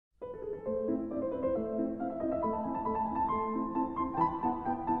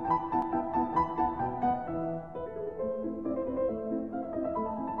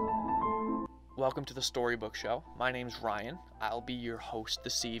welcome to the Storybook Show. My name's Ryan. I'll be your host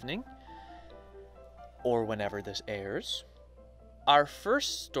this evening, or whenever this airs. Our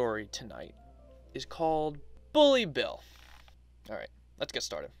first story tonight is called Bully Bill. Alright, let's get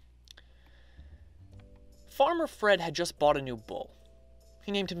started. Farmer Fred had just bought a new bull.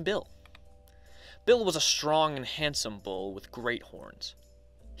 He named him Bill. Bill was a strong and handsome bull with great horns.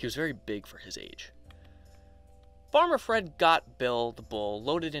 He was very big for his age. Farmer Fred got Bill the bull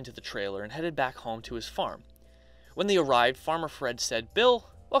loaded into the trailer and headed back home to his farm. When they arrived, Farmer Fred said, "Bill,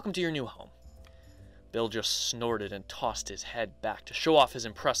 welcome to your new home." Bill just snorted and tossed his head back to show off his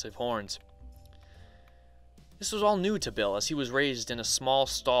impressive horns. This was all new to Bill, as he was raised in a small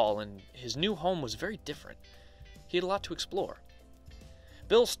stall and his new home was very different. He had a lot to explore.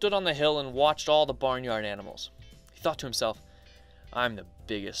 Bill stood on the hill and watched all the barnyard animals. He thought to himself, "I'm the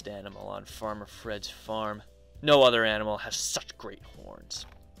biggest animal on Farmer Fred's farm. No other animal has such great horns."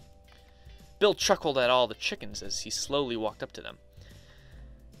 Bill chuckled at all the chickens as he slowly walked up to them.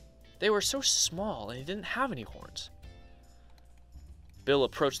 They were so small and he didn't have any horns. Bill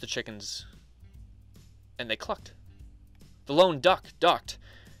approached the chickens and they clucked. The lone duck ducked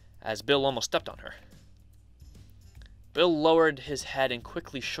as Bill almost stepped on her. Bill lowered his head and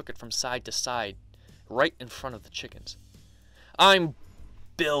quickly shook it from side to side right in front of the chickens. "I'm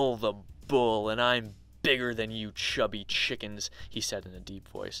Bill the bull and I'm bigger than you chubby chickens," he said in a deep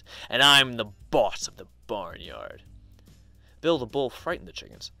voice, "and I'm the boss of the barnyard." Bill the bull frightened the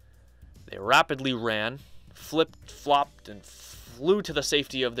chickens. They rapidly ran, flipped, flopped, and flew to the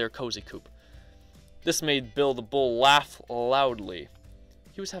safety of their cozy coop. This made Bill the bull laugh loudly.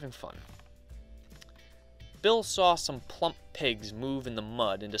 He was having fun. Bill saw some plump pigs move in the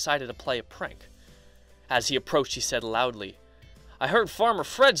mud and decided to play a prank. As he approached, he said loudly, "I heard Farmer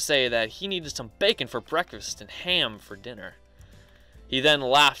Fred say that he needed some bacon for breakfast and ham for dinner." He then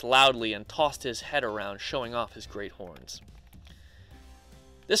laughed loudly and tossed his head around, showing off his great horns.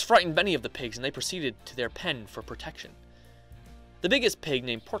 This frightened many of the pigs, and they proceeded to their pen for protection. The biggest pig,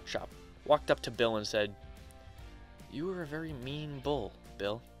 named Porkchop, walked up to Bill and said, "You are a very mean bull,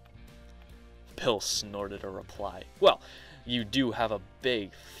 Bill." Bill snorted a reply. "Well, you do have a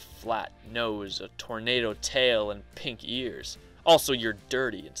big, flat nose, a tornado tail, and pink ears. Also, you're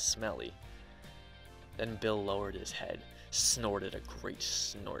dirty and smelly." Then Bill lowered his head, snorted a great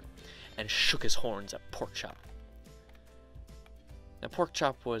snort, and shook his horns at Porkchop. Now,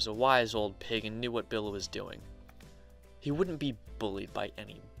 Porkchop was a wise old pig and knew what Bill was doing. He wouldn't be bullied by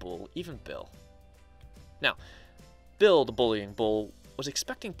any bull, even Bill. Now, Bill, the bullying bull, was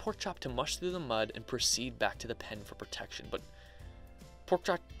expecting Porkchop to mush through the mud and proceed back to the pen for protection, but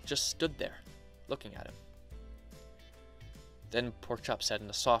Porkchop just stood there, looking at him. Then Porkchop said in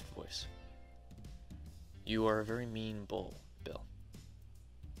a soft voice, "You are a very mean bull, Bill,"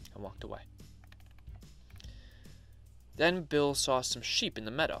 and walked away. Then Bill saw some sheep in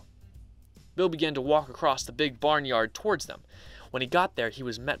the meadow. Bill began to walk across the big barnyard towards them. When he got there, he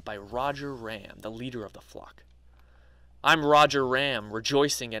was met by Roger Ram, the leader of the flock. "I'm Roger Ram,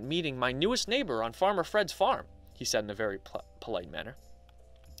 rejoicing at meeting my newest neighbor on Farmer Fred's farm," he said in a very polite manner.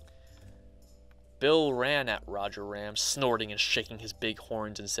 Bill ran at Roger Ram, snorting and shaking his big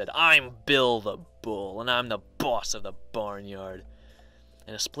horns, and said, "I'm Bill the bull, and I'm the boss of the barnyard."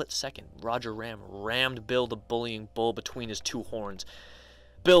 In a split second, Roger Ram rammed Bill the bullying bull between his two horns.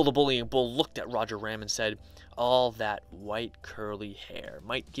 Bill the bullying bull looked at Roger Ram and said, "All that white curly hair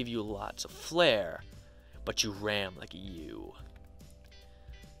might give you lots of flair, but you ram like a ewe."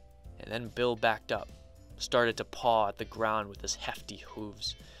 And then Bill backed up, started to paw at the ground with his hefty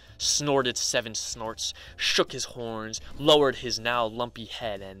hooves, snorted 7 snorts, shook his horns, lowered his now lumpy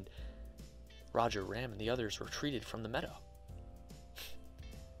head, and Roger Ram and the others retreated from the meadow.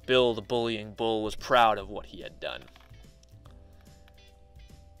 Bill the bullying bull was proud of what he had done.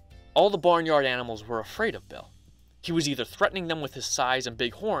 All the barnyard animals were afraid of Bill. He was either threatening them with his size and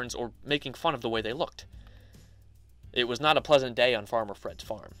big horns or making fun of the way they looked. It was not a pleasant day on Farmer Fred's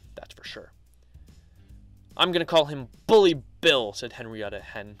farm, that's for sure. "I'm going to call him Bully Bill," said Henrietta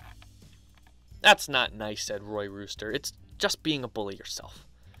Hen. "That's not nice," said Roy Rooster. "It's just being a bully yourself."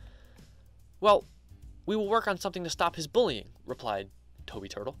 "Well, we will work on something to stop his bullying," replied Toby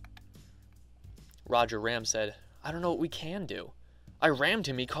Turtle. Roger Ram said, "I don't know what we can do. I rammed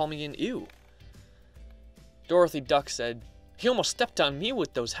him, he called me an ewe." Dorothy Duck said, "He almost stepped on me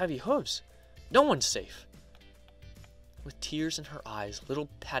with those heavy hooves. No one's safe." With tears in her eyes, little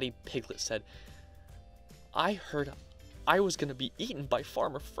Patty Piglet said, "I heard I was going to be eaten by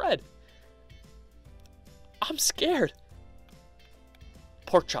Farmer Fred. I'm scared."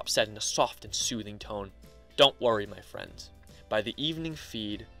 Porkchop said in a soft and soothing tone, "Don't worry, my friends. By the evening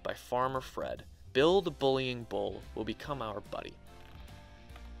feed by Farmer Fred, Bill the bullying bull will become our buddy.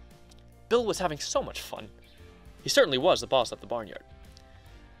 Bill was having so much fun. He certainly was the boss of the barnyard.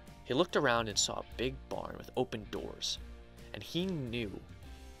 He looked around and saw a big barn with open doors, and he knew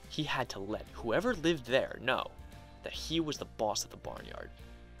he had to let whoever lived there know that he was the boss of the barnyard.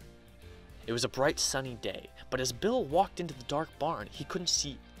 It was a bright sunny day, but as Bill walked into the dark barn, he couldn't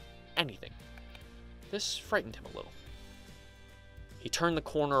see anything. This frightened him a little. He turned the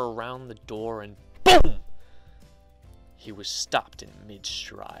corner around the door and boom! He was stopped in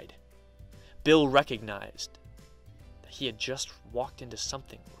mid-stride. Bill recognized that he had just walked into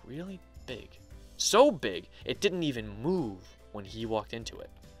something really big. So big, it didn't even move when he walked into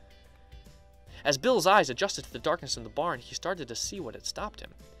it. As Bill's eyes adjusted to the darkness in the barn, he started to see what had stopped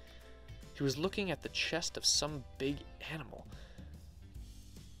him. He was looking at the chest of some big animal.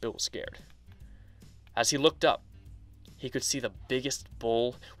 Bill was scared. As he looked up, he could see the biggest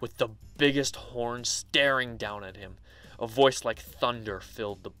bull with the biggest horns staring down at him. A voice like thunder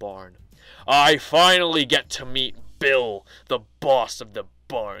filled the barn. "I finally get to meet Bill, the boss of the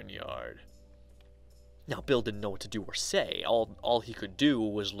barnyard." Now, Bill didn't know what to do or say. All he could do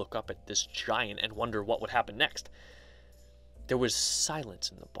was look up at this giant and wonder what would happen next. There was silence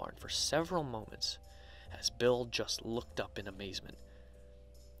in the barn for several moments as Bill just looked up in amazement.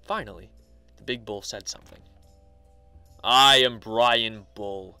 Finally, the big bull said something. "I am Brian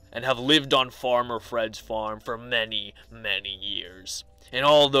Bull, and have lived on Farmer Fred's farm for many, many years. In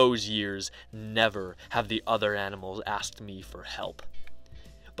all those years, never have the other animals asked me for help.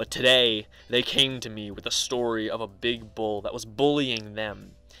 But today, they came to me with a story of a big bull that was bullying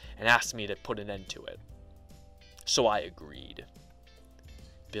them, and asked me to put an end to it. So I agreed."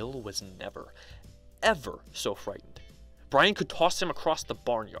 Bill was never, ever so frightened. Brian could toss him across the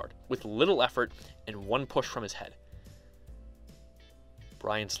barnyard with little effort and one push from his head.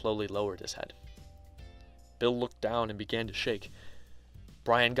 Brian slowly lowered his head. Bill looked down and began to shake.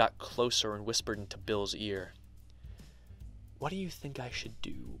 Brian got closer and whispered into Bill's ear. "What do you think I should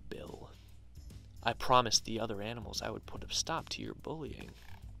do, Bill? I promised the other animals I would put a stop to your bullying."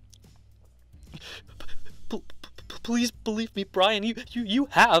 "Please believe me, Brian, you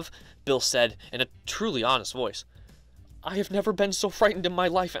have," Bill said in a truly honest voice. "I have never been so frightened in my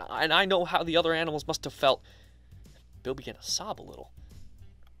life, and I know how the other animals must have felt." Bill began to sob a little.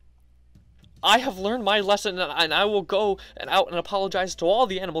 "I have learned my lesson, and I will go out and apologize to all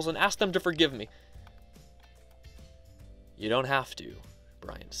the animals and ask them to forgive me." "You don't have to,"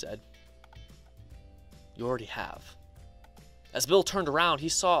 Brian said. "You already have." As Bill turned around, he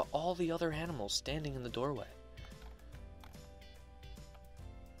saw all the other animals standing in the doorway.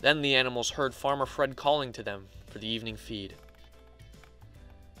 Then the animals heard Farmer Fred calling to them for the evening feed.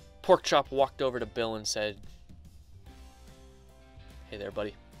 Porkchop walked over to Bill and said, "Hey there,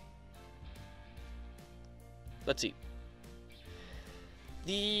 buddy. Let's eat."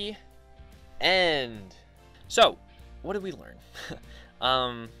 The end. So, what did we learn?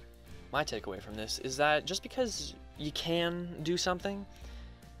 My takeaway from this is that just because you can do something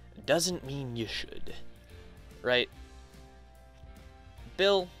doesn't mean you should, right?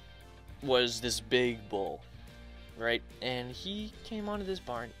 Bill was this big bull, right? And he came onto this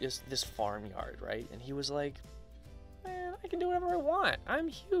barn, this farmyard, right? And he was like, "Man, I can do whatever I want. I'm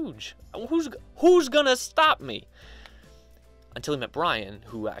huge. Who's gonna stop me?" Until he met Brian,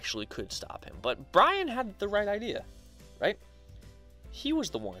 who actually could stop him. But Brian had the right idea, right? He was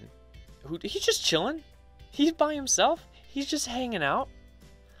the one he's just chilling. He's by himself. He's just hanging out,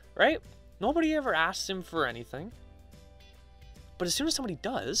 right? Nobody ever asks him for anything. But as soon as somebody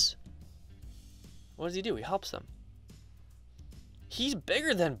does, what does he do? He helps them. He's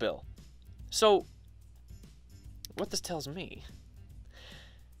bigger than Bill. So, what this tells me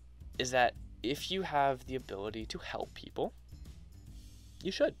is that if you have the ability to help people,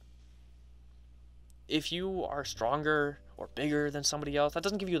 you should. If you are stronger or bigger than somebody else, that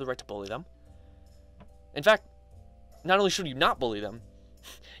doesn't give you the right to bully them. In fact, not only should you not bully them,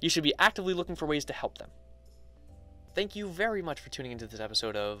 you should be actively looking for ways to help them. Thank you very much for tuning into this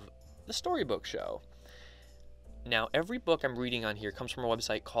episode of the Storybook Show. Now, every book I'm reading on here comes from a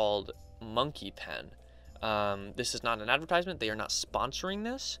website called Monkey Pen. This is not an advertisement. They are not sponsoring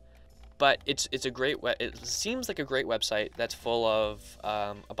this, but it seems like a great website that's full of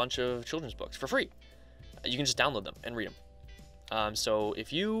a bunch of children's books for free. You can just download them and read them. So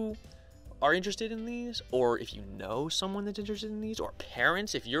if you are interested in these, or if you know someone that's interested in these, or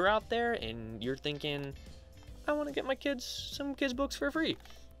parents, if you're out there and you're thinking, "I want to get my kids some kids' books for free,"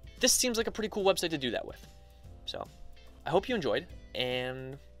 this seems like a pretty cool website to do that with. So I hope you enjoyed,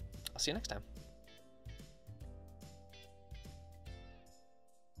 and I'll see you next time.